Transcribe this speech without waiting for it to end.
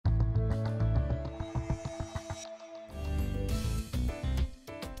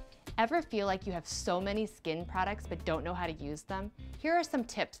Ever feel like you have so many skin products but don't know how to use them? Here are some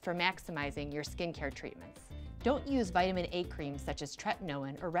tips for maximizing your skincare treatments. Don't use vitamin A creams such as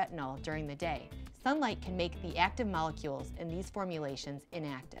tretinoin or retinol during the day. Sunlight can make the active molecules in these formulations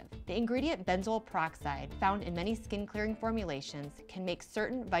inactive. The ingredient benzoyl peroxide, found in many skin clearing formulations, can make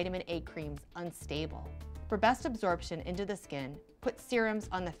certain vitamin A creams unstable. For best absorption into the skin, put serums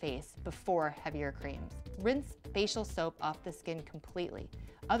on the face before heavier creams. Rinse facial soap off the skin completely,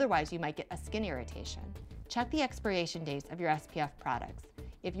 otherwise you might get a skin irritation. Check the expiration dates of your SPF products.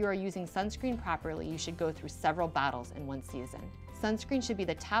 If you are using sunscreen properly, you should go through several bottles in one season. Sunscreen should be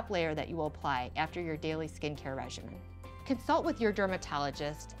the top layer that you will apply after your daily skincare regimen. Consult with your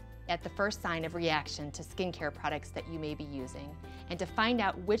dermatologist at the first sign of reaction to skincare products that you may be using, and to find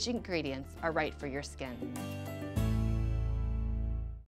out which ingredients are right for your skin.